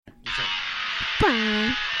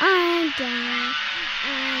Papa, I'm down.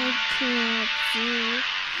 I can't see.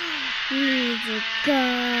 Need to go.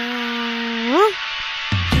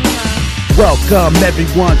 Welcome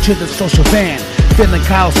everyone to the social van. Feeling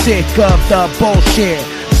Kyle sick of the bullshit.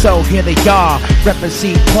 So here they are, reppin'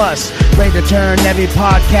 C+, ready to turn every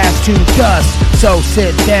podcast to dust. So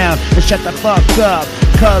sit down and shut the fuck up,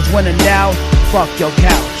 cause when in doubt, fuck your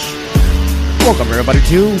couch. Welcome everybody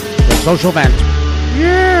to the social vent.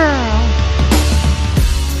 Yeah!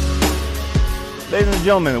 Ladies and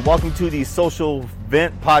gentlemen, welcome to the Social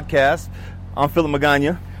Vent Podcast. I'm Philip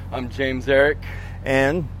Magana. I'm James Eric.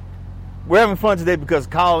 And we're having fun today because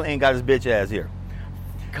Kyle ain't got his bitch ass here.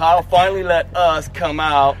 Kyle finally let us come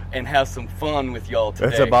out and have some fun with y'all today.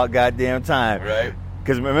 It's about goddamn time. Right?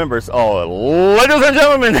 Because remember, it's ladies and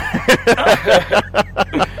gentlemen.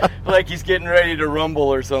 Like he's getting ready to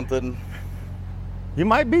rumble or something. You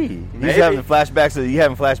might be. Maybe. He's having flashbacks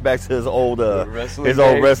to his old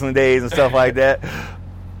wrestling days and stuff like that.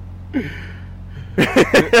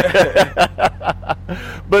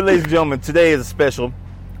 But ladies and gentlemen, today is a special.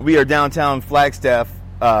 We are downtown Flagstaff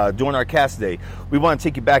doing our cast today. We want to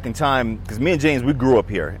take you back in time because me and James, we grew up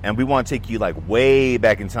here, and we want to take you like way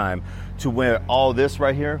back in time to where all this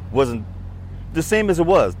right here wasn't the same as it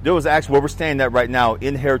was. There was actually where we're standing at right now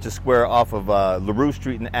in Heritage Square off of LaRue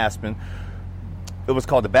Street in Aspen. It was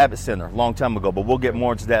called the Babbitt Center a long time ago, but we'll get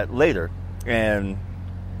more into that later. And,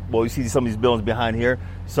 well, you see some of these buildings behind here.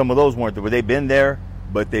 Some of those weren't there. They've been there,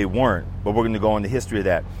 but they weren't. But we're going to go into the history of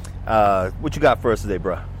that. What you got for us today,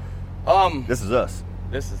 bro? This is us.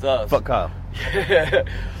 This is us. Fuck Kyle.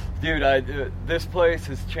 Dude, this place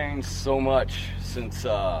has changed so much since,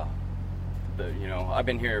 I've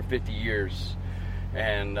been here 50 years.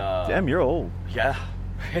 And damn, you're old. Yeah.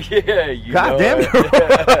 Yeah, God damn it.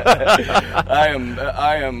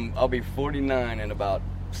 I'll be 49 in about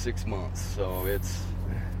 6 months. So it's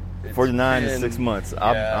 49 in 6 months.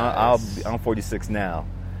 Yeah, I'm 46 now.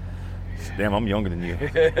 Damn, I'm younger than you.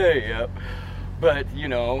 Yep. But,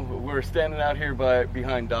 we're standing out here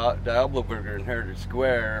behind Diablo Burger in Heritage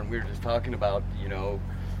Square, and we were just talking about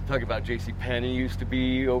J.C. Penney used to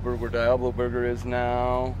be over where Diablo Burger is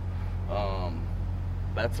now.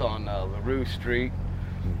 That's on LaRue Street.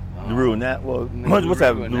 LaRue and that? Well, what's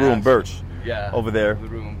that? LaRue and Birch. Yeah. Over there.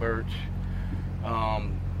 LaRue and Birch.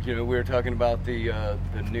 We were talking about the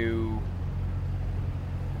new...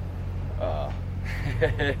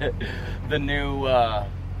 the new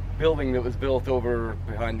building that was built over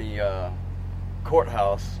behind the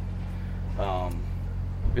courthouse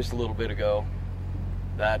just a little bit ago.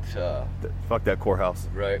 Fuck that courthouse.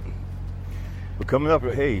 Right. But coming up,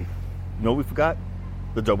 hey, we forgot?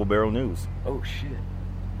 The Double Barrel News. Oh, shit.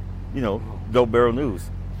 Double Barrel News.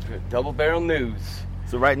 Double Barrel News.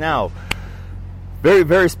 So right now, very,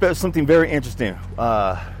 very special, something very interesting.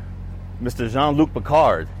 Mr. Jean-Luc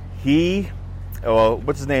Picard,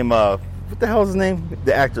 what's his name? What the hell is his name?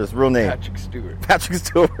 The actor's real name? Patrick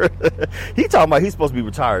Stewart. He talking about he's supposed to be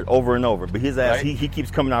retired over and over, but his ass, right? he keeps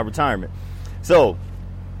coming out of retirement. So,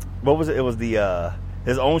 what was it? It was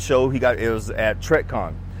his own show. It was at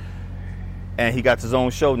TrekCon, and he got his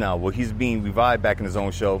own show now. Well, he's being revived back in his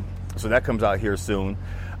own show, so that comes out here soon.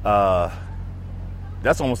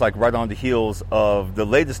 That's almost like right on the heels of the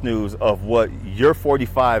latest news of what Your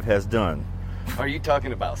 45 has done. Are you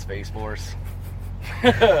talking about Space Force?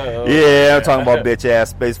 Yeah, I'm talking about bitch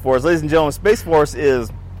ass Space Force. Ladies and gentlemen, Space Force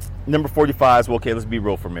is number 45. Well, okay, let's be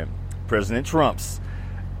real for a minute. President Trump's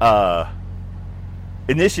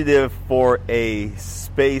initiative for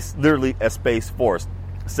literally a space force,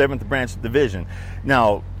 7th branch division.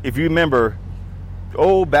 Now, if you remember,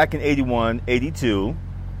 back in 81, 82,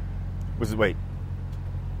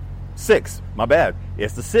 six, my bad.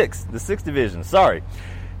 It's the 6th division, sorry.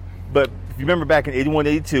 But if you remember back in 81,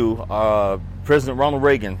 82, President Ronald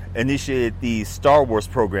Reagan initiated the Star Wars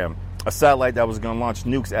program, a satellite that was going to launch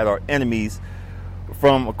nukes at our enemies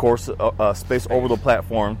from, of course, a space orbital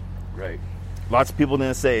platform. Right. Lots of people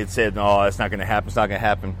didn't said, no, it's not going to happen. It's not going to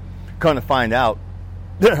happen. Come to find out,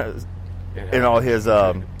 and all his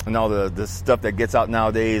and all the stuff that gets out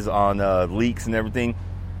nowadays on leaks and everything,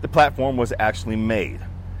 the platform was actually made.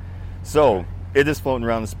 So it is floating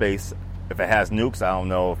around in space. If it has nukes, I don't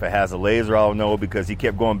know. If it has a laser, I don't know, because he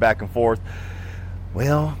kept going back and forth.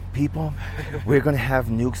 Well, people, we're going to have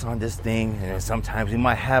nukes on this thing, and sometimes we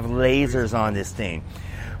might have lasers on this thing.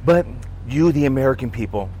 But you, the American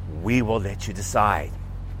people, we will let you decide.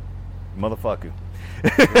 Motherfucker.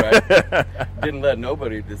 Right. Didn't let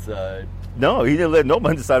nobody decide. No, he didn't let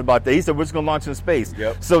nobody decide about that. He said, we're just going to launch in space.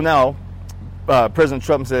 Yep. So now, President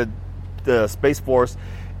Trump said the Space Force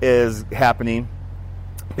is happening.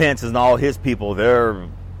 Pence and all his people, they're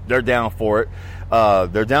down for it.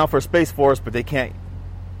 They're down for Space Force, but they can't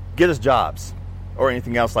get us jobs or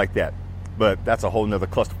anything else like that. But that's a whole nother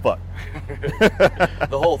clusterfuck.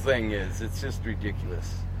 The whole thing it's just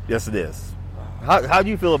ridiculous. Yes, it is. How do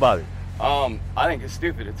you feel about it? I think it's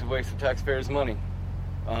stupid. It's a waste of taxpayers' money.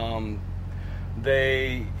 Why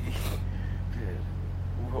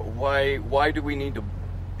do we need to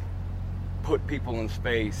put people in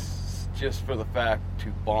space just for the fact to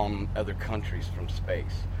bomb other countries from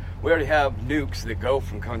space? We already have nukes that go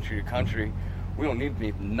from country to country. We don't need to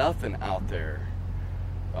leave nothing out there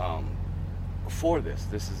for this.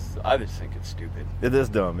 I just think it's stupid. It is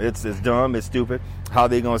dumb. It's dumb. It's stupid. How are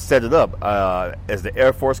they going to set it up? Is the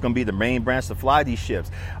Air Force going to be the main branch to fly these ships?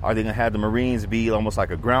 Are they going to have the Marines be almost like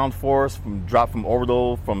a ground force, drop from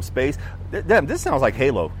orbital, from space? Damn, this sounds like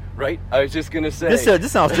Halo. Right? I was just going to say.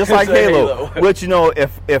 This sounds just like Halo. Which,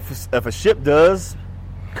 if a ship does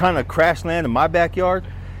kind of crash land in my backyard,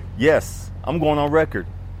 yes, I'm going on record.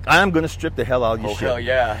 I'm going to strip the hell out of your ship. Hell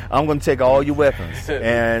yeah. I'm going to take all your weapons.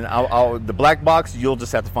 And the black box, you'll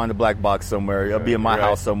just have to find the black box somewhere. It'll be in my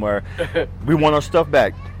house somewhere. We want our stuff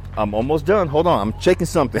back. I'm almost done. Hold on. I'm checking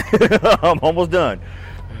something. I'm almost done.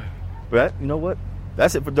 But you know what?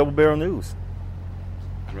 That's it for Double Barrel News.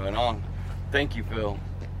 Right on. Thank you, Phil.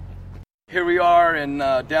 Here we are in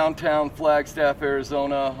downtown Flagstaff,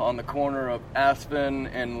 Arizona, on the corner of Aspen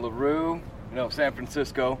and LaRue, San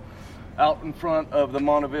Francisco. Out in front of the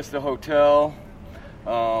Monte Vista Hotel.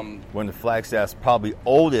 One of the Flagstaff's probably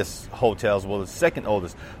oldest hotels. Well, the second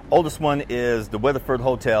oldest. Oldest one is the Weatherford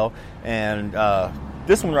Hotel. And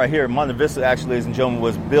this one right here, Monte Vista, actually, ladies and gentlemen,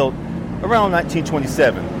 was built around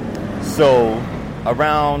 1927. So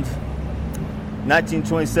around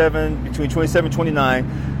 1927, between 27 and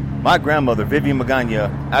 29, my grandmother, Vivian Magana,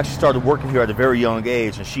 actually started working here at a very young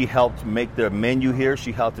age. And she helped make the menu here.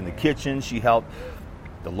 She helped in the kitchen. She helped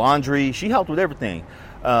the laundry. She helped with everything.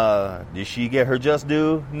 Did she get her just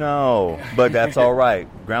due? No, but that's all right.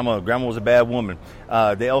 Grandma was a bad woman.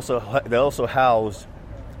 They also housed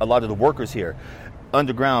a lot of the workers here.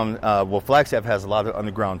 Underground. Flagstaff has a lot of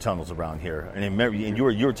underground tunnels around here. And remember, you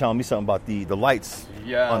were telling me something about the lights.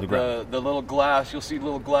 Yeah, underground. The little glass. You'll see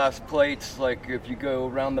little glass plates. Like if you go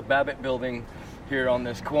around the Babbitt Building here on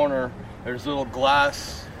this corner, there's little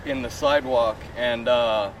glass in the sidewalk, and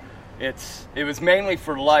it was mainly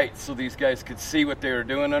for light, so these guys could see what they were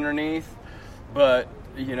doing underneath. But,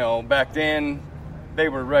 back then, they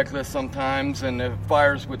were reckless sometimes, and the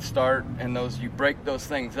fires would start, and you break those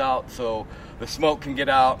things out so the smoke can get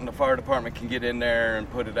out, and the fire department can get in there and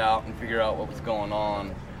put it out and figure out what was going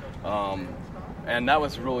on. And that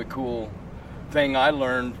was a really cool thing I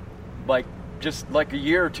learned, just like a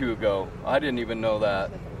year or two ago. I didn't even know that.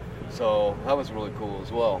 So that was really cool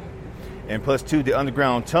as well. And plus, too, the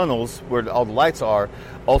underground tunnels where all the lights are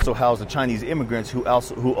also house the Chinese immigrants who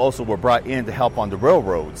also were brought in to help on the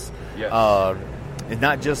railroads. Yes. And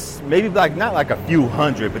not just not like a few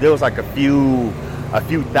hundred, but there was like a few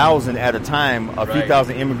thousand at a time. Few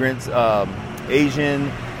thousand immigrants, Asian,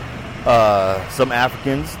 some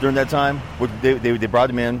Africans during that time. They brought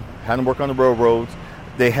them in, had them work on the railroads.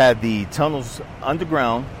 They had the tunnels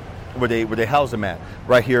underground where they house them at.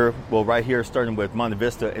 Right here, starting with Monte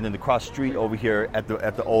Vista, and then the cross street over here at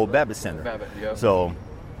the old Babbitt Center. Babbitt, yeah. So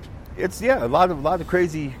it's a lot of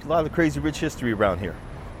crazy rich history around here.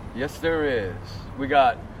 Yes, there is. We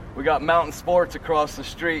got Mountain Sports across the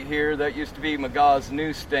street here. That used to be Magaw's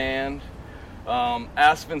newsstand.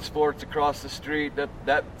 Aspen Sports across the street.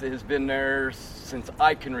 That has been there since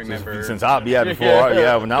I can remember. Before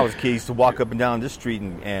when I was a kid, I used to walk up and down this street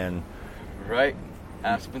and right.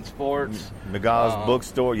 Aspen Sports. Magaw's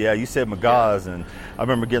bookstore. Yeah, you said Magaw's, and I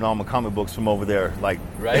remember getting all my comic books from over there. Right.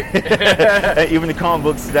 Even the comic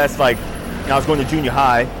books, that's like, I was going to junior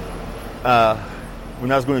high.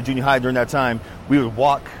 When I was going to junior high during that time, we would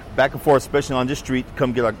walk back and forth, especially on this street, to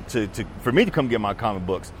come get for me to come get my comic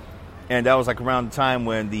books. And that was like around the time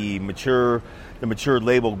when the mature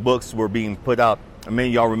label books were being put out. Many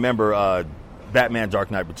of y'all remember Batman Dark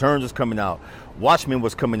Knight Returns was coming out. Watchmen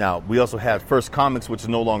was coming out. We also had First Comics, which is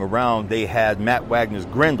no longer around. They had Matt Wagner's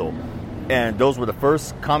Grendel. And those were the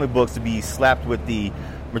first comic books to be slapped with the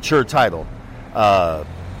mature title. I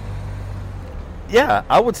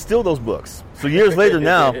would steal those books. So years later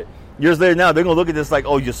now, they're going to look at this like,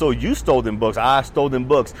 you stole them books. I stole them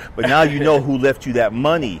books. But now you know who left you that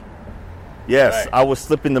money. Yes, right. I was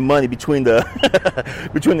slipping the money between the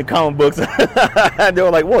comic books. And they were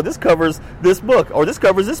like, whoa, this covers this book, or this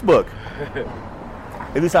covers this book.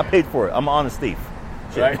 At least I paid for it. I'm an honest thief.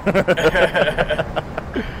 Right.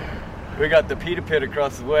 We got the Pita Pit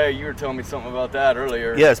across the way. You were telling me something about that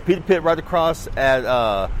earlier. Yes, Pita Pit right across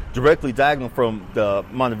at directly diagonal from the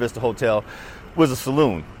Monte Vista Hotel was a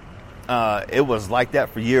saloon. It was like that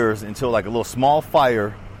for years until like a little small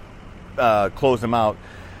fire closed them out.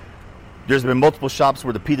 There's been multiple shops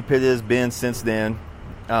where the Pita Pit has been since then.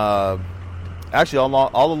 Actually,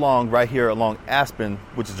 all along right here along Aspen,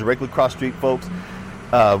 which is directly across the street, folks,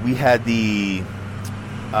 we had the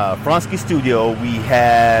Fronsky Studio. We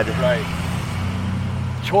had... Right.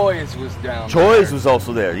 Choi's was down Choi's there. was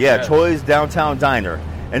also there. Yeah, Yes. Choi's Downtown Diner.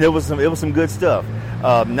 And it was some good stuff.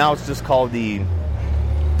 Now it's just called the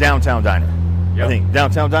Downtown Diner. Yep. I think.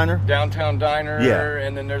 Downtown Diner? Downtown Diner, Yeah.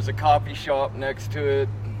 and then there's a coffee shop next to it.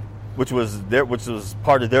 Which was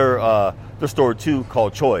part of their store too,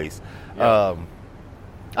 called Choi's. Yeah.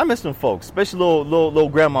 I miss them folks, especially little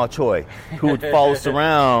Grandma Choi, who would follow us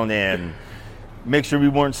around and make sure we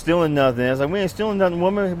weren't stealing nothing. I was like, we ain't stealing nothing,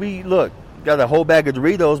 woman. We got a whole bag of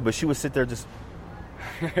Doritos, but she would sit there just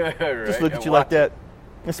Right, look at and you like watch that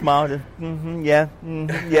and smile. Yeah.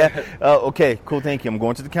 Okay, cool, thank you. I'm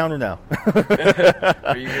going to the counter now. it.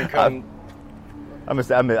 Are you gonna come? I miss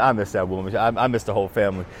that woman. I miss the whole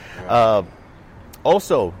family.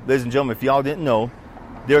 Also, ladies and gentlemen, if y'all didn't know,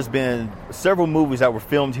 there's been several movies that were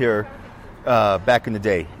filmed here back in the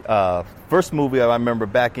day. First movie I remember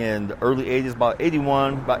back in the early 80s, about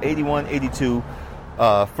 81, 82.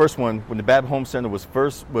 First one, when the Babbitt Home Center was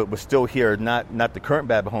still here, not the current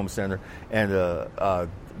Babbitt Home Center, and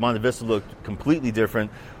Monte Vista looked completely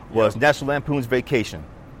different, was National Lampoon's Vacation.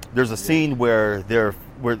 There's a scene where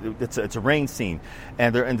it's a rain scene,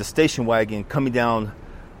 and they're in the station wagon coming down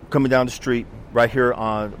the street right here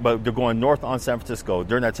but they're going north on San Francisco.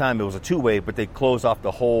 During that time, it was a two-way, but they closed off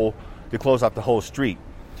the whole street.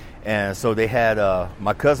 And so they had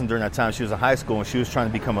my cousin during that time. She was in high school and she was trying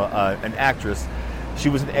to become an actress. She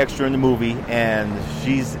was an extra in the movie, and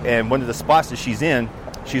one of the spots that she's in,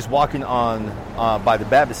 she's walking on by the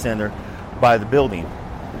Babbitt Center, by the building.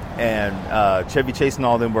 And Chevy Chase and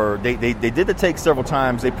all them they did the take several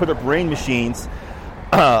times. They put up rain machines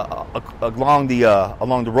along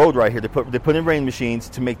the road right here. They put in rain machines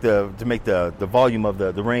to make the volume of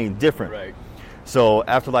the rain different. Right. So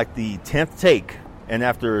after like the 10th take, and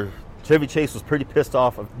after Chevy Chase was pretty pissed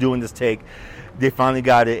off of doing this take, they finally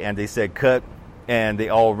got it, and they said cut, and they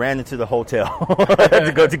all ran into the hotel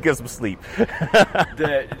to go to get some sleep.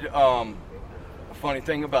 The funny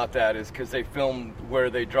thing about that is because they filmed where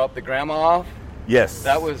they dropped the grandma off. Yes.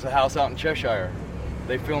 That was a house out in Cheshire.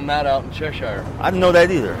 They filmed that out in Cheshire. I didn't know that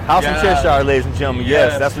either. House in Cheshire, ladies and gentlemen.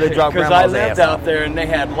 Yes, that's where they dropped grandma's ass. Because I lived out there, and they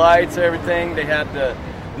had lights, everything. They had the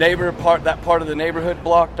that part of the neighborhood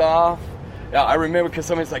blocked off. Yeah, I remember because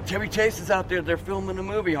somebody's like, Chevy Chase is out there. They're filming a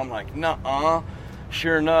movie. I'm like, nuh-uh.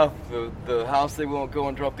 Sure enough, the house they won't go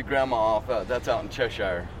and drop the grandma off, that's out in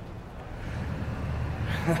Cheshire.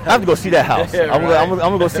 I have to go see that house. Yeah, I'm right.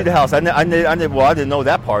 gonna go see the house. I didn't know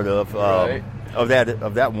that part of Right. of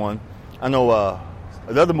that one. I know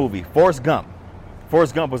another movie, Forrest Gump.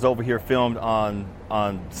 Forrest Gump was over here filmed on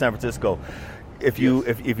San Francisco. If you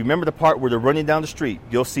remember the part where they're running down the street,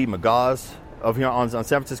 you'll see McGaw's over here on San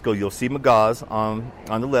Francisco. You'll see McGaw's on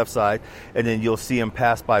the left side, and then you'll see him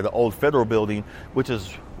pass by the old Federal Building, which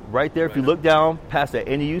is right there. If you look down past that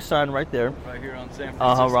NEU sign right there, Right here on San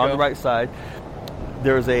Francisco. on the right side,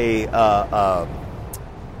 there's a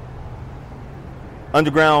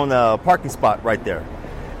underground parking spot right there,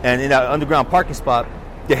 and in that underground parking spot,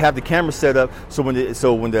 they have the camera set up so when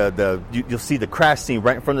you'll see the crash scene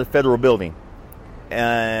right in front of the Federal Building.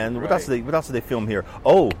 And what else did they film here?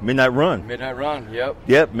 Oh, Midnight Run. Midnight Run, yep.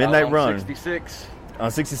 Yep, Midnight on Run. 66. On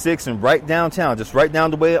 66 and right downtown, just right down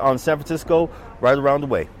the way on San Francisco, right around the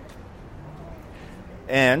way.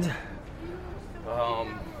 And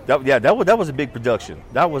that was a big production.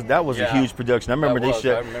 That was a huge production. I remember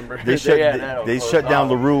they shut down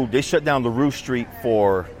LaRue. They shut down LaRue Street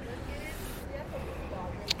for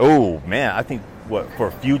I think for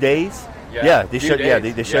a few days. Yeah, they shut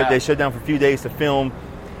down for a few days to film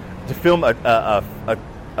a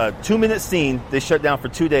 2-minute scene. They shut down for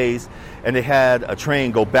 2 days, and they had a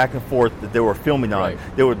train go back and forth that they were filming on.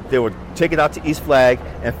 Right. They would take it out to East Flag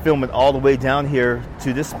and film it all the way down here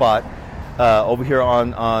to this spot over here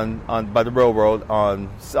on by the railroad on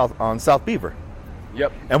South Beaver.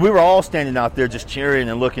 Yep. And we were all standing out there just cheering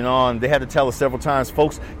and looking on. They had to tell us several times,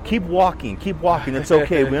 folks, keep walking. It's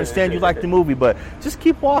okay. We understand you like the movie, but just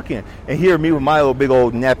keep walking. And here, me with my little big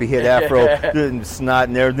old nappy head afro, and snot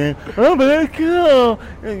and everything. Oh, very cool.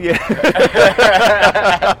 Yeah.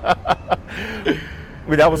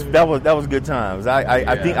 But that was good times.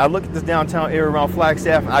 I think I look at this downtown area around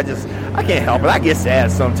Flagstaff. And I can't help it. I get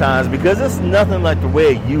sad sometimes because it's nothing like the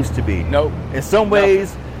way it used to be. Nope. In some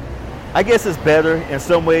ways, I guess it's better. In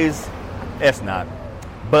some ways, it's not.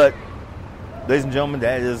 But, ladies and gentlemen,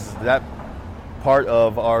 that is that part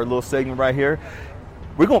of our little segment right here.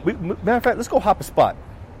 Matter of fact, let's go hop a spot.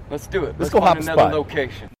 Let's do it. Let's go hop find a another spot.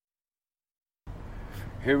 location.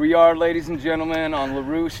 Here we are, ladies and gentlemen, on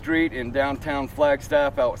LaRue Street in downtown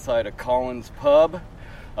Flagstaff outside of Collins Pub.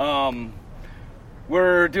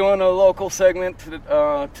 We're doing a local segment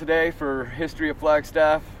today for History of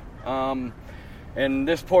Flagstaff. And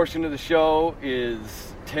this portion of the show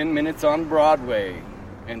is 10 Minutes on Broadway.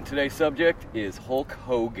 And today's subject is Hulk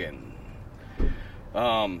Hogan.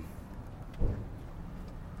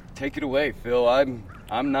 Take it away, Phil.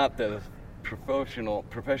 I'm not the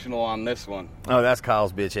professional on this one. Oh, that's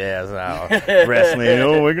Kyle's bitch ass now. Wrestling.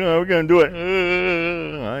 Oh, we're gonna do it.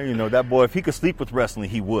 You know, that boy, if he could sleep with wrestling,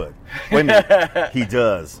 he would. Wait a minute. He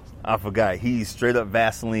does. I forgot. He's straight up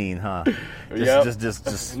Vaseline, huh?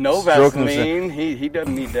 Just no Vaseline. He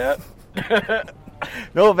doesn't need that.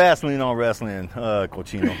 No Vaseline on wrestling,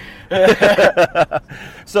 cochino.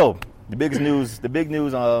 So, the big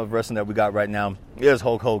news of wrestling that we got right now is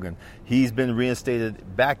Hulk Hogan. He's been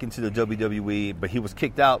reinstated back into the WWE, but he was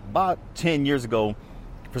kicked out about 10 years ago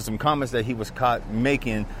for some comments that he was caught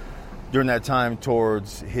making during that time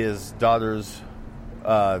towards his daughter's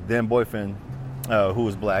then boyfriend, who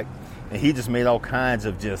was black. And he just made all kinds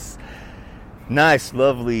of just nice,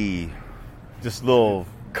 lovely, just little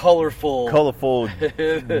colorful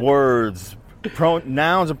words.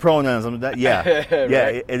 Nouns and pronouns. Yeah,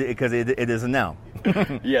 Right. Because it is a noun.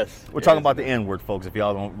 Yes. We're talking about the N-word, folks, if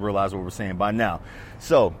y'all don't realize what we're saying by now.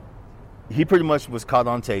 So, he pretty much was caught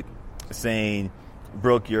on tape saying,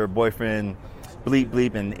 Brooke, your boyfriend, bleep,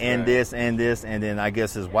 bleep, and this, and this. And then I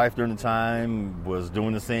guess his wife during the time was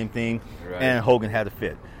doing the same thing. Right. And Hogan had a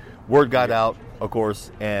fit. Word got out, of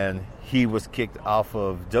course, and he was kicked off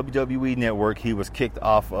of WWE Network. He was kicked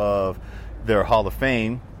off of their Hall of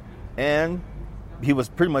Fame. And he was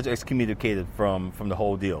pretty much excommunicated from the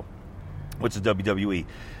whole deal, which is WWE.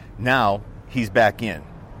 Now, he's back in.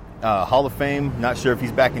 Hall of Fame, not sure if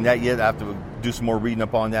he's back in that yet. I have to do some more reading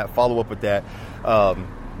up on that, follow up with that. But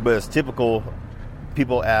it's typical,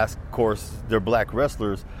 people ask, of course, they're black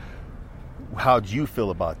wrestlers, how do you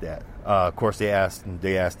feel about that? Of course, they asked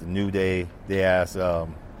the New Day, they asked,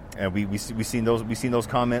 and we seen those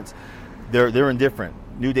comments. They're indifferent.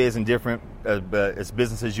 New Day is indifferent, but it's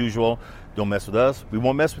business as usual. Don't mess with us. We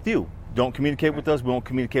won't mess with you. Don't communicate with us. We won't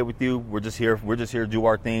communicate with you. We're just here to do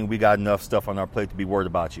our thing. We got enough stuff on our plate to be worried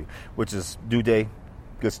about you, which is New Day.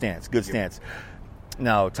 Good stance.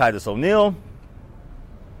 Now, Titus O'Neil,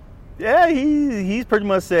 yeah, he's pretty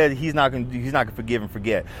much said he's not gonna forgive and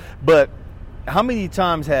forget. But how many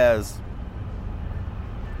times has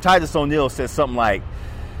Titus O'Neil said something like,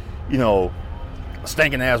 you know,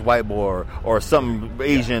 stinking ass white boy or something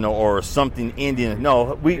Asian or something Indian?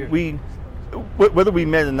 No, we whether we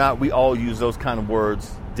met or not, we all use those kind of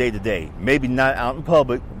words day to day. Maybe not out in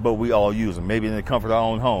public, but we all use them. Maybe in the comfort of our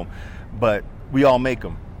own home, but we all make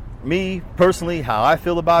them. Me personally, how I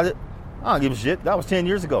feel about it, I don't give a shit. That was 10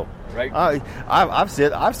 years ago. Right. I've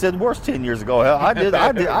said worse 10 years ago. Hell,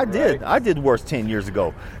 I did worse 10 years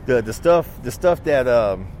ago. The stuff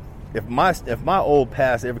that if my old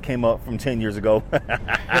past ever came up from 10 years ago,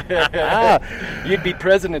 you'd be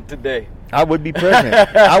president today. I would be president.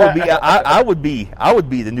 I would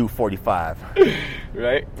be the new 45.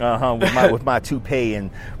 Right. With my toupee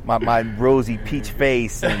and my rosy peach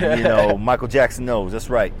face and Michael Jackson nose. That's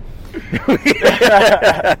right.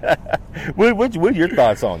 What are your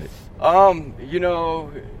thoughts on it? I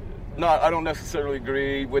don't necessarily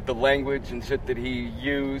agree with the language and shit that he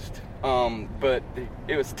used, but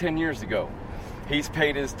it was 10 years ago. He's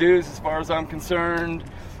paid his dues as far as I'm concerned.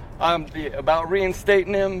 About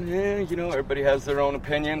reinstating him, everybody has their own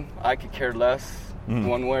opinion. I could care less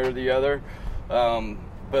one way or the other.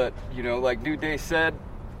 But, like New Day said,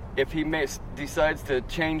 if he decides to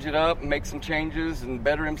change it up, make some changes and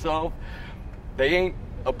better himself, they ain't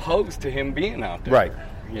opposed to him being out there. Right.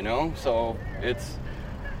 So it's,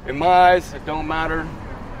 in my eyes, it don't matter.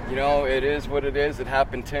 It is what it is. It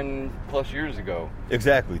happened 10 plus years ago.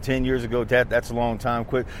 Exactly. 10 years ago, that's a long time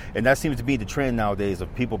quick. And that seems to be the trend nowadays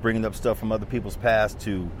of people bringing up stuff from other people's past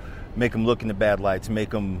to make them look in the bad light, to make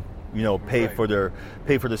them, pay for their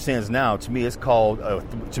sins. Now, to me, it's called,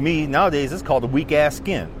 nowadays, it's called a weak ass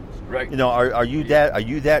skin. Right. Are you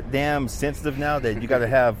that damn sensitive now that you got to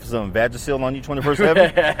have some Vagisil on you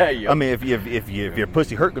 24/7? Yep. I mean, if your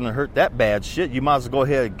pussy gonna hurt that bad shit, you might as well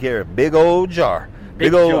go ahead and get a big old jar.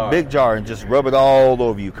 Big jar and just rub it all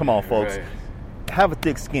over you. Come on, folks. Right. have a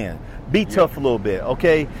thick skin. Be tough a little bit,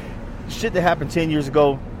 okay? Shit that happened 10 years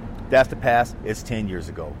ago, that's the past. It's 10 years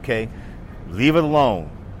ago, okay? Leave it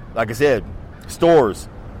alone. Like I said, stores.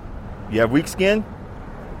 You have weak skin,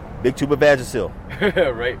 big tube of Vagisil.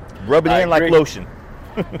 Right. Rub it in like lotion.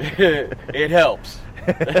 It helps.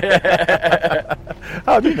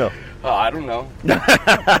 How do you know? Oh, I don't know.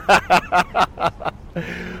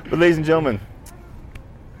 But ladies and gentlemen,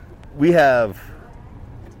 we have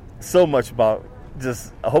so much about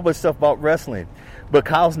just a whole bunch of stuff about wrestling. But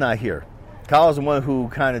Kyle's not here. Kyle's the one who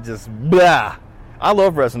kind of just blah. I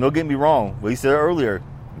love wrestling, don't get me wrong. What he said earlier,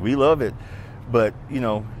 we love it. But, you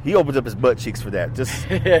know, he opens up his butt cheeks for that. Just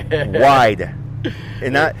wide.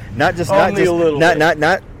 And not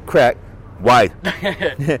crack, wide.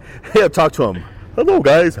 He'll talk to him. Hello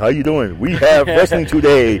guys, how you doing? We have wrestling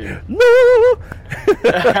today. No.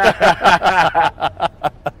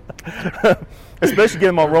 Especially get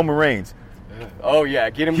him on Roman Reigns. Oh yeah,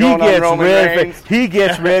 get him going on Roman Reigns. He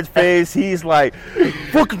gets red face. He's like,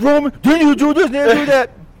 fucking Roman, didn't you do this, didn't you do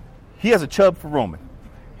that? He has a chub for Roman.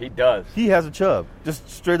 He does. He has a chub. Just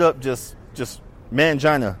straight up just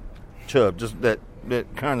mangina chub. Just that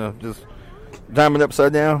kind of just diamond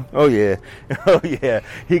upside down. Oh yeah. Oh yeah.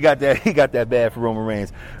 He got that bad for Roman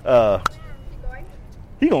Reigns.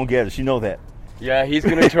 He gonna get it. You know that. Yeah, he's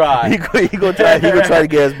gonna try. he gonna try to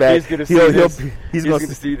get us back. He's gonna see this. He's gonna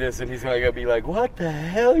see this, and he's gonna be like, "What the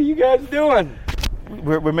hell are you guys doing?"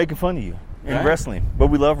 We're making fun of you in wrestling, but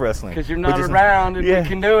we love wrestling because you're not around and we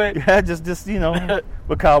can do it. Yeah, just you know.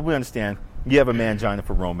 But Kyle, we understand. You have a mangina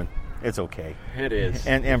for Roman. It's okay. It is.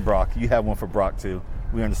 And Brock, you have one for Brock too.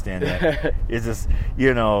 We understand that. It's just,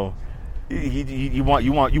 you know, you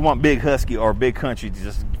want Big Husky or Big Country to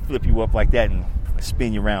just flip you up like that and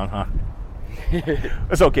spin you around, huh?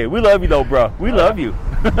 It's okay. We love you though, bro. We love you.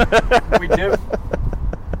 We do.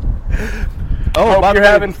 Hope you're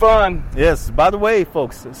having fun. Yes. By the way,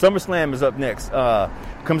 folks, SummerSlam is up next.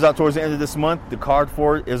 Comes out towards the end of this month. The card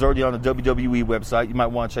for it is already on the WWE website. You might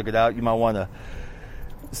want to check it out. You might want to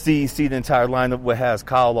see the entire lineup. What has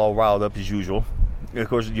Kyle all riled up as usual. Of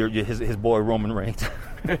course, his boy Roman Reigns.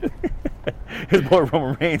 His boy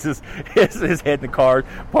Roman Reigns is heading the card.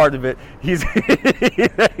 Part of it, he's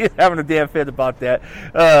having a damn fit about that.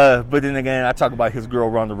 But then again, I talk about his girl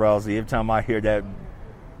Ronda Rousey. Every time I hear that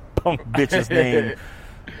punk bitch's name,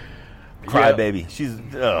 crybaby. She's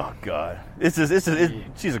oh god.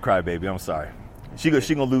 She's a crybaby. I'm sorry. She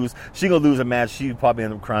gonna lose a match. She probably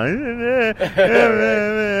end up crying.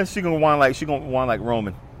 She gonna whine like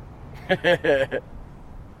Roman.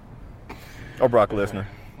 Or Brock Lesnar.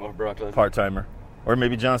 Part timer. Or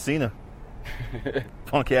maybe John Cena.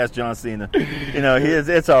 Punk ass John Cena. You know,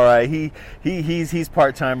 it's all right. He's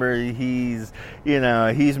part timer. He's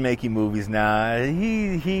making movies now.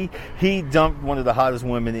 He dumped one of the hottest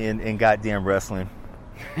women in goddamn wrestling.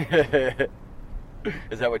 Is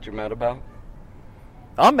that what you're mad about?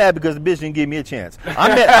 I'm mad because the bitch didn't give me a chance.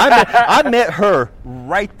 I met her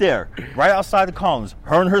right there, right outside the Collins.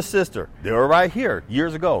 Her and her sister. They were right here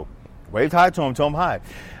years ago. Waved hi to him, told him hi.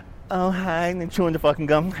 Oh, hi, and chewing the fucking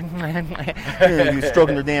gum.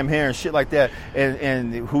 Stroking her damn hair and shit like that.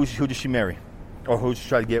 And who did she marry? Or who did she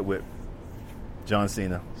try to get with? John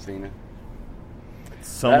Cena.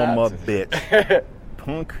 Some of my bitch.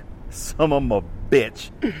 Punk. Some of my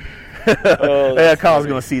bitch. Yeah, Kyle's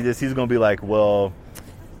going to see this. He's going to be like, well,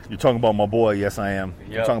 you're talking about my boy. Yes, I am. Yep.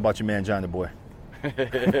 You're talking about your man, John the boy.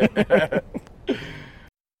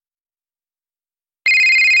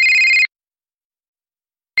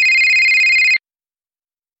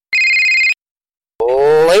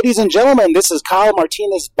 Ladies and gentlemen, this is Kyle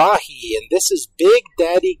Martinez-Bahi, and this is Big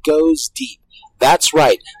Daddy Goes Deep. That's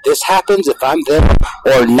right. This happens if I'm there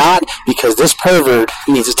or not, because this pervert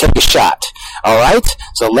needs to take a shot. All right?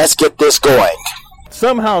 So let's get this going.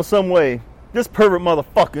 Somehow, some way, this pervert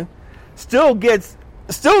motherfucker still gets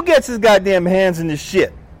his goddamn hands in this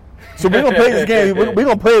shit. So we're gonna play this game. We're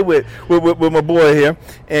gonna play it with my boy here,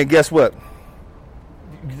 and guess what?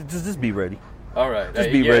 Just be ready. All right,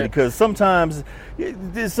 just be ready, because sometimes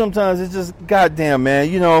it's just goddamn, man.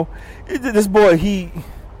 You know, this boy,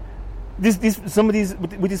 some of these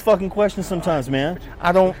with these fucking questions. Sometimes, man,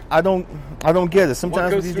 I don't get it.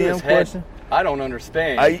 Sometimes with these damn questions, I don't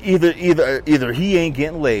understand. Either he ain't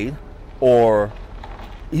getting laid, or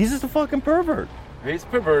he's just a fucking pervert. He's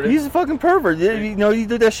perverted. He's a fucking pervert. You know, you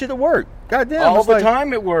do that shit at work. Goddamn. All the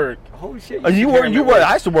time at work. Holy shit. You work.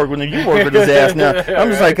 I used to work with him. You work with his ass now. I'm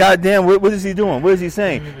just like, goddamn, what is he doing? What is he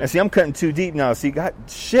saying? And see, I'm cutting too deep now. See, God,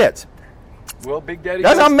 shit. Well, Big Daddy.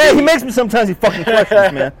 That's how mad he makes me sometimes. He fucking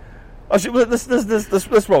questions, man. Oh, let's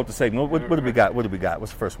roll with the segment. What do we got?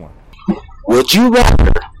 What's the first one? Would you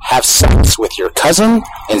rather have sex with your cousin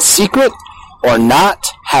in secret or not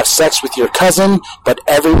have sex with your cousin, but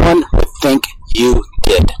everyone would think you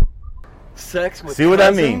did? Sex with See what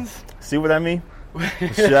I mean? cousins? See what I mean?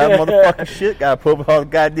 Shit out of motherfucking shit. Gotta put up all the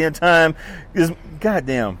goddamn time. Just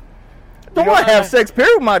goddamn. Don't want to have sex,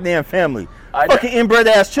 period, with my damn family. Fucking inbred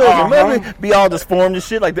ass children. Remember, be all disformed and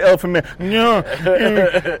shit like the elephant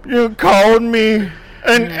man. You called me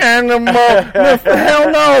an animal.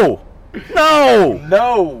 Hell no.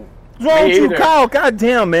 No. What's wrong with you, Kyle?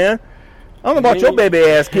 Goddamn, man. I don't know about your baby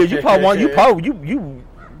ass kids. You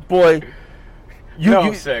boy.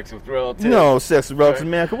 No sex with relatives. No sex with relatives,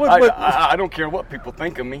 man. I don't care what people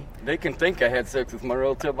think of me. They can think I had sex with my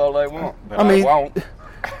relative all they want, but I won't.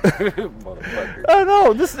 Motherfucker. I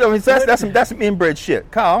know. That's some inbred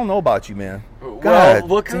shit. Kyle, I don't know about you, man. Well,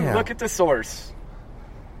 look at the source.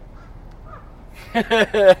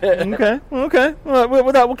 Okay.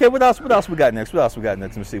 What else we got next? Let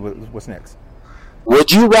me see what's next.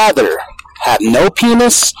 Would you rather have no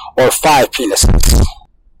penis or 5 penises?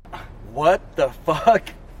 What the fuck?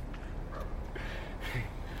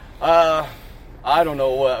 I don't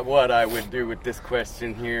know what I would do with this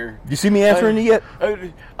question here. You see me answering it yet?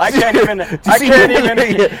 I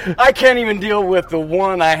can't even deal with the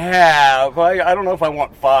one I have. I don't know if I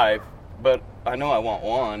want 5, but I know I want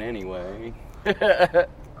 1 anyway.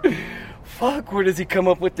 Fuck, where does he come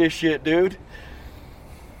up with this shit, dude?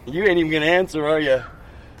 You ain't even gonna answer, are you?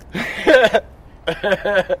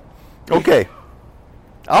 Okay.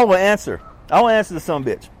 I will answer the son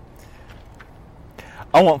bitch.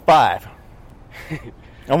 I want 5.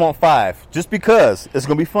 I want 5. Just because it's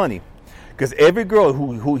going to be funny. Because every girl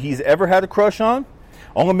who he's ever had a crush on,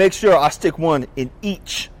 I'm going to make sure I stick one in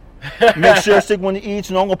each. Make sure I stick one in each,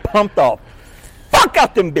 and I'm going to pump off. Fuck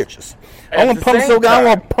out them bitches. I'm going to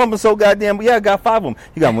pump so goddamn. Yeah, I got 5 of them.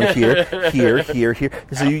 You got one here.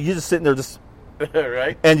 So you're just sitting there just.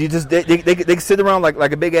 Right. And you just they sit around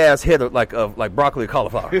like a big ass head of like broccoli or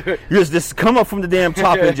cauliflower. You just come up from the damn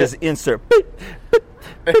top and just insert.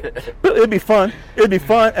 It'd be fun, and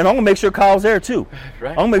I'm gonna make sure Kyle's there too.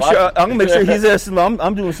 Right. I'm gonna make sure he's there. So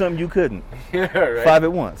I'm doing something you couldn't. Right. 5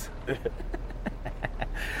 at once.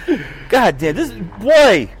 God damn, this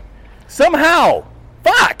boy. Somehow,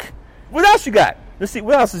 fuck. What else you got? Let's see.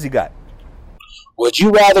 What else has he got? Would you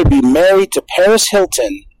rather be married to Paris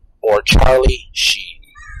Hilton or Charlie Sheen?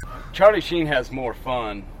 Charlie Sheen has more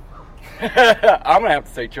fun. I'm gonna have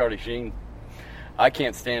to say Charlie Sheen. I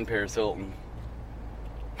can't stand Paris Hilton.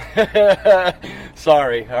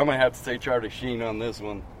 Sorry, I'm gonna have to say Charlie Sheen on this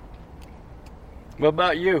one. What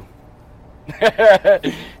about you?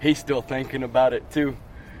 He's still thinking about it too.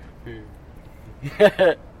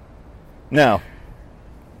 Now,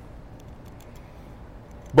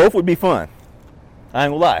 both would be fun. I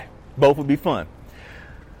ain't gonna lie. Both would be fun.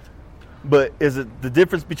 But is it the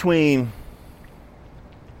difference between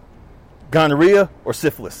gonorrhea or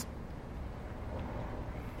syphilis?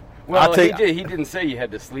 Well, he didn't say you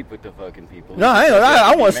had to sleep with the fucking people. No,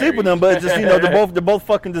 I want to sleep with them, but it's just they're both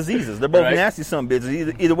fucking diseases. They're both nasty some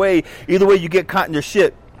bitches. Either way you get caught in their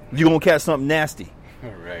shit, you're gonna catch something nasty.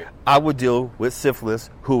 Right. I would deal with syphilis,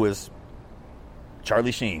 who is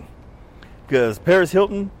Charlie Sheen, because Paris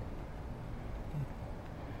Hilton.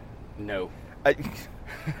 No.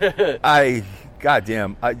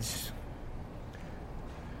 Goddamn, I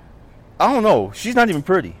don't know. She's not even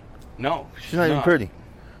pretty. No, she's not even pretty.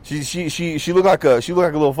 She looked like a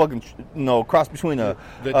little fucking cross between the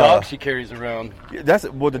dog she carries around.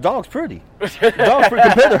 The dog's pretty. The dog's pretty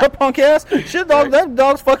compared to her punk ass. Shit, that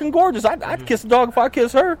dog's fucking gorgeous. I'd kiss the dog if I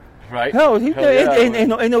kiss her. Right. Hell,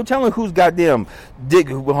 ain't no telling who's goddamn dick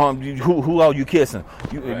who all you kissing.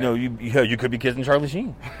 You could be kissing Charlie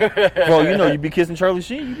Sheen. For all you know, you'd be kissing Charlie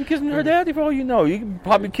Sheen. You'd be kissing her daddy. For all you know, you could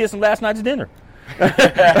probably be kissing last night's dinner.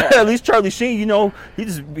 At least Charlie Sheen,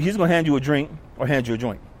 he's gonna hand you a drink or hand you a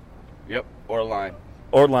joint. Yep, or a line.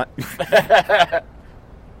 Oh,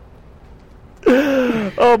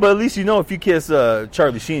 but at least if you kiss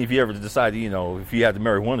Charlie Sheen, if you ever decide, if you had to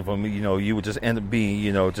marry one of them, you would just end up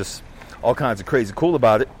being, just all kinds of crazy cool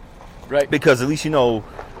about it. Right. Because at least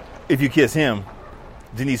if you kiss him,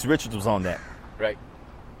 Denise Richards was on that. Right.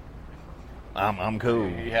 I'm cool.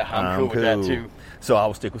 Yeah, I'm cool with that too. So I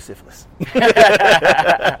will stick with syphilis.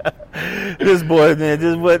 This boy,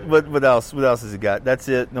 man. What else? What else has he got? That's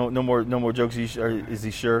it. No more jokes. Is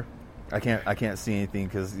he sure? I can't see anything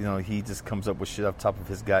because he just comes up with shit off the top of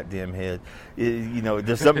his goddamn head.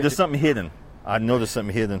 There's something hidden. I know there's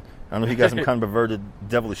something hidden. I know he got some kind of perverted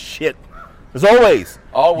devilish shit. As always.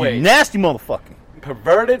 Always. You nasty motherfucker.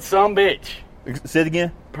 Perverted sumbitch. Say it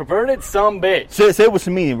again. Perverted sumbitch. Say what's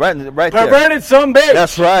the meaning, right there. Perverted sumbitch.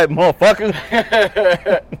 That's right, motherfucker.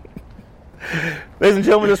 Ladies and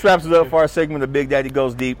gentlemen, this wraps it up for our segment of Big Daddy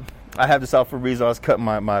Goes Deep. I have this out for a reason. I was cutting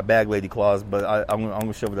my bag lady claws, but I'm going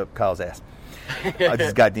to shove it up Kyle's ass. I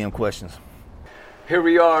just goddamn questions. Here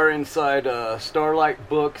we are inside Starlight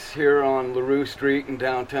Books here on LaRue Street in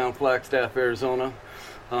downtown Flagstaff, Arizona.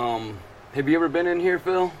 Have you ever been in here,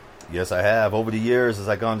 Phil? Yes, I have. Over the years, as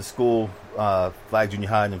I gone to school, Flag Junior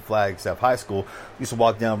High and Flagstaff High School, I used to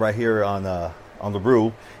walk down right here on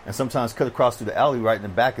LaRue, and sometimes cut across through the alley right in the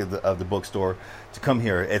back of the bookstore to come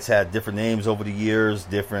here. It's had different names over the years,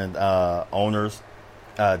 different owners.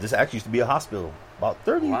 This actually used to be a hospital. About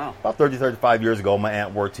 35 years ago, my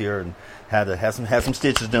aunt worked here and had some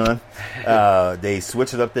stitches done. They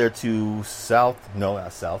switched it up there to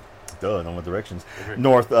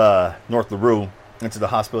north LaRue, into the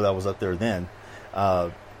hospital that was up there then.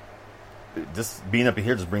 Just being up in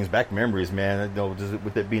here just brings back memories, man. You know, just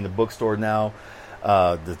with it being the bookstore now,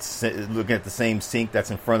 looking at the same sink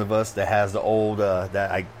that's in front of us that has the old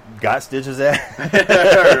that I got stitches at.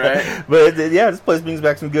 Right. But yeah, this place brings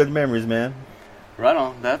back some good memories, man. Right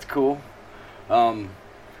on. That's cool.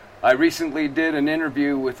 I recently did an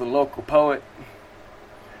interview with a local poet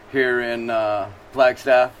here in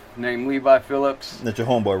Flagstaff named Levi Phillips. That's your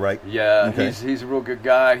homeboy, right? Yeah, okay. He's a real good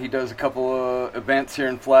guy. He does a couple of events here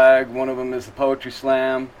in Flag. One of them is the Poetry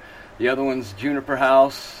Slam. The other one's Juniper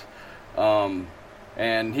House.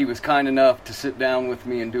 And he was kind enough to sit down with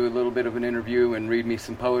me and do a little bit of an interview and read me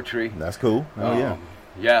some poetry. That's cool. Oh, yeah.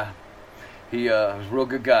 Yeah. He was a real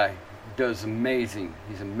good guy. Does amazing.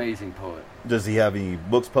 He's an amazing poet. Does he have any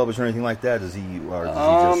books published or anything like that? Does he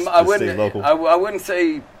just stay local? I wouldn't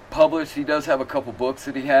say published. He does have a couple books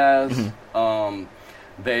that he has. Mm-hmm.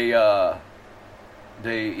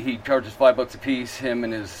 He charges $5 a piece. Him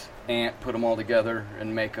and his aunt put them all together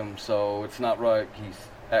and make them. So it's not right. He's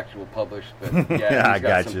actual published, but yeah, he's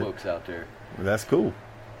got some books out there. Well, that's cool.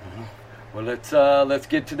 Well, let's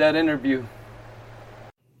get to that interview.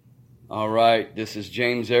 All right, this is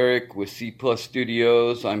James Eric with C Plus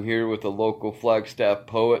Studios. I'm here with a local Flagstaff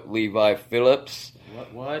poet, Levi Phillips.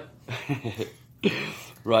 What?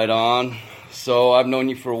 Right on. So I've known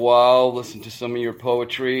you for a while, listened to some of your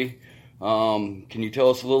poetry. Can you tell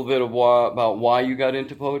us a little bit about why you got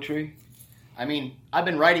into poetry? I mean, I've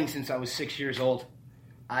been writing since I was 6 years old.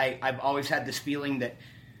 I've always had this feeling that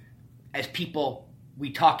as people,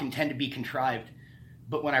 we talk and tend to be contrived.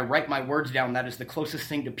 But when I write my words down, that is the closest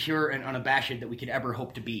thing to pure and unabashed that we could ever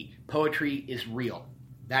hope to be. Poetry is real.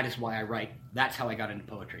 That is why I write. That's how I got into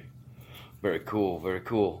poetry. Very cool, very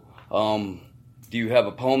cool. Do you have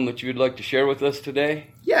a poem that you would like to share with us today?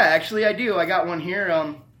 Yeah, actually I do. I got one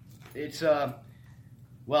here. It's,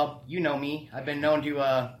 well, you know me. I've been known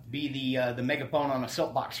to be the megaphone on a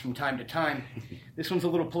soapbox from time to time. This one's a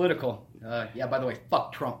little political. Yeah, by the way,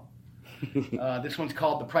 fuck Trump. This one's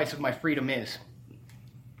called The Price of My Freedom Is.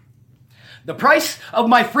 The price of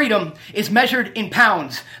my freedom is measured in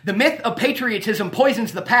pounds. The myth of patriotism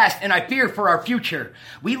poisons the past, and I fear for our future.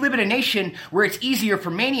 We live in a nation where it's easier for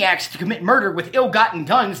maniacs to commit murder with ill-gotten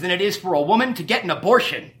guns than it is for a woman to get an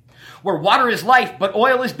abortion. Where water is life, but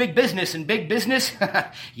oil is big business, and big business,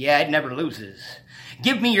 yeah, it never loses.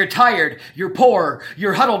 Give me your tired, your poor,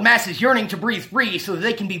 your huddled masses yearning to breathe free so that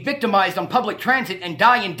they can be victimized on public transit and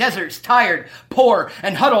die in deserts, tired, poor,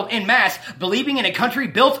 and huddled in mass, believing in a country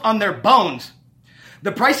built on their bones.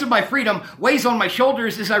 The price of my freedom weighs on my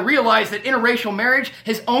shoulders as I realize that interracial marriage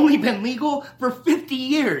has only been legal for 50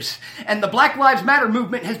 years, and the Black Lives Matter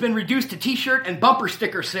movement has been reduced to t-shirt and bumper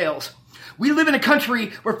sticker sales. We live in a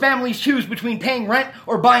country where families choose between paying rent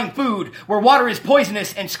or buying food, where water is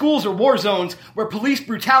poisonous and schools are war zones, where police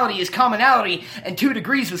brutality is commonality and 2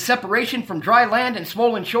 degrees of separation from dry land and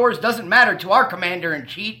swollen shores doesn't matter to our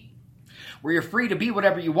commander-in-chief, where you're free to be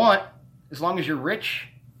whatever you want as long as you're rich,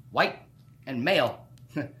 white, and male.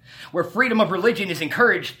 Where freedom of religion is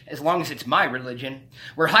encouraged as long as it's my religion.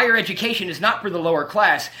 Where higher education is not for the lower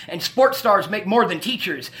class and sports stars make more than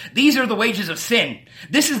teachers. These are the wages of sin.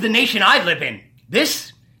 This is the nation I live in.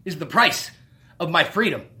 This is the price of my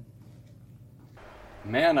freedom.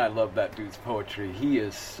 Man, I love that dude's poetry. He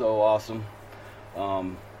is so awesome.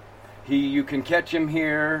 You can catch him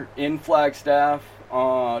here in Flagstaff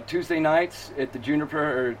Tuesday nights at the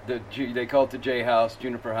Juniper, they call it the J House,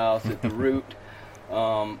 Juniper House at the Root.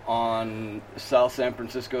 On South San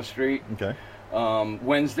Francisco Street. Okay.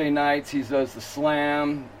 Wednesday nights he does the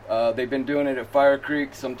Slam. They've been doing it at Fire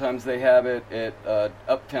Creek. Sometimes they have it at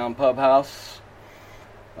Uptown Pub House.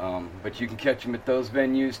 But you can catch them at those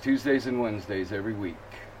venues Tuesdays and Wednesdays every week.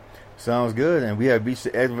 Sounds good. And we have reached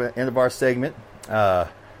the end of our segment.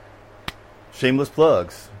 Shameless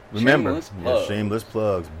plugs. Remember, Shameless plugs. Shameless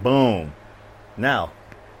plugs. Boom. Now,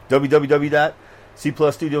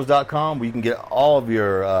 www.cplusstudios.com, where you can get all of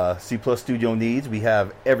your C Plus Studio needs. We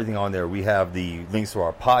have everything on there. We have the links to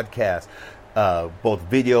our podcast, both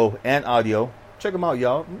video and audio. Check them out,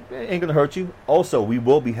 y'all. It ain't gonna hurt you. Also, we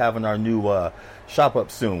will be having our new shop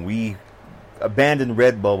up soon. We abandoned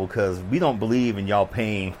Redbubble because we don't believe in y'all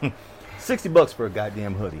paying $60 for a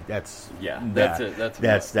goddamn hoodie. That's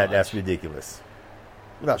that's ridiculous.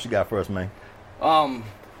 What else you got for us, man?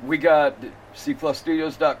 We got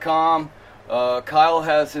cplusstudios.com. Kyle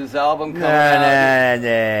has his album coming out.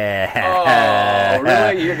 Oh,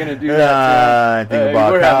 really? You're gonna do that?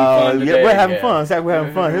 We're having fun today. Yeah, we're having fun. It's like we're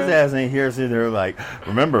having fun. His ass ain't here sitting there like,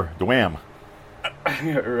 remember, the Wham.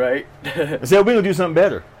 Right. So we're gonna do something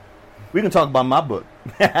better. We can talk about my book.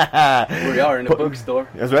 We are in the bookstore.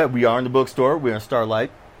 That's right. We are in the bookstore. We're in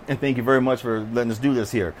Starlight. And thank you very much for letting us do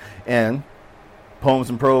this here. And Poems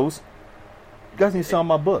and Prose. You guys need to sell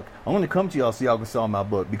my book. I'm going to come to y'all so y'all can sell my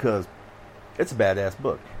book because it's a badass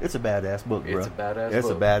book. It's a badass book, bro. It's a badass book. It's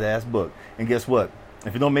a badass book. And guess what?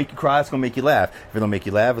 If it don't make you cry, it's going to make you laugh. If it don't make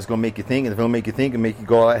you laugh, it's going to make you think. And if it don't make you think, it'll make you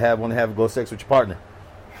go out want to have go sex with your partner.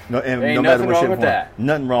 No, and ain't no matter nothing what wrong shit with form. that.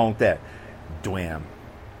 Nothing wrong with that. Dwam.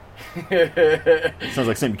 Sounds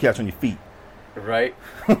like something you catch on your feet. Right.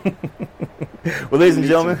 Well, ladies and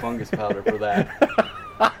gentlemen, some fungus powder for that.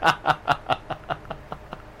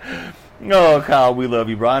 Oh, Kyle, we love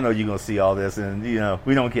you, bro. I know you're gonna see all this, and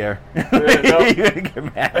we don't care. You're gonna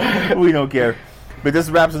get mad. We don't care. But this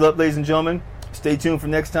wraps it up, ladies and gentlemen. Stay tuned for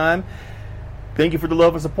next time. Thank you for the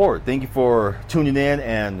love and support. Thank you for tuning in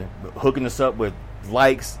and hooking us up with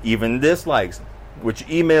likes, even dislikes, with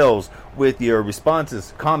your emails, with your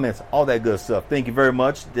responses, comments, all that good stuff. Thank you very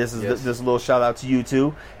much. This is a little shout out to you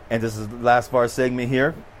too. And this is the last of our segment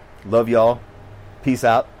here. Love y'all. Peace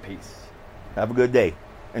out. Peace. Have a good day.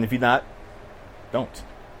 And if you're not, don't.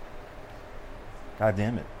 God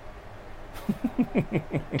damn it.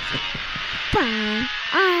 Bye.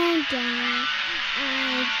 I'm down.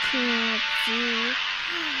 I can't see.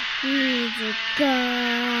 Need to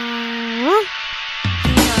go.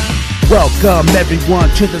 Welcome everyone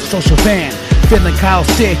to the social van. Feeling Kyle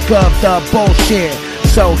sick of the bullshit.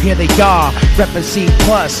 So here they are, reppin' C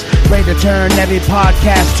plus, ready to turn every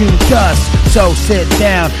podcast to dust. So sit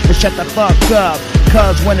down and shut the fuck up,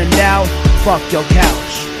 cause when in doubt, fuck your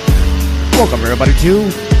couch. Welcome everybody to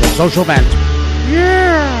the social vent.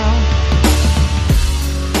 Yeah.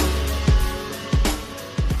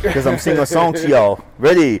 Because I'm singing a song to y'all.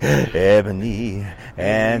 Ready? Ebony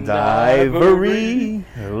and ivory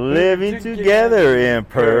living together in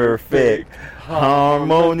perfect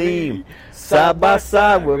harmony. Side by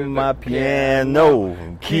side with my piano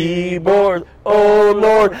and keyboard. Oh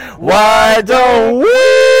Lord, why don't we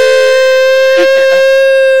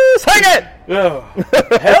sing it? Oh,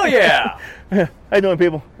 hell yeah! How you doing,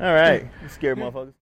 people? All right. Scared motherfuckers.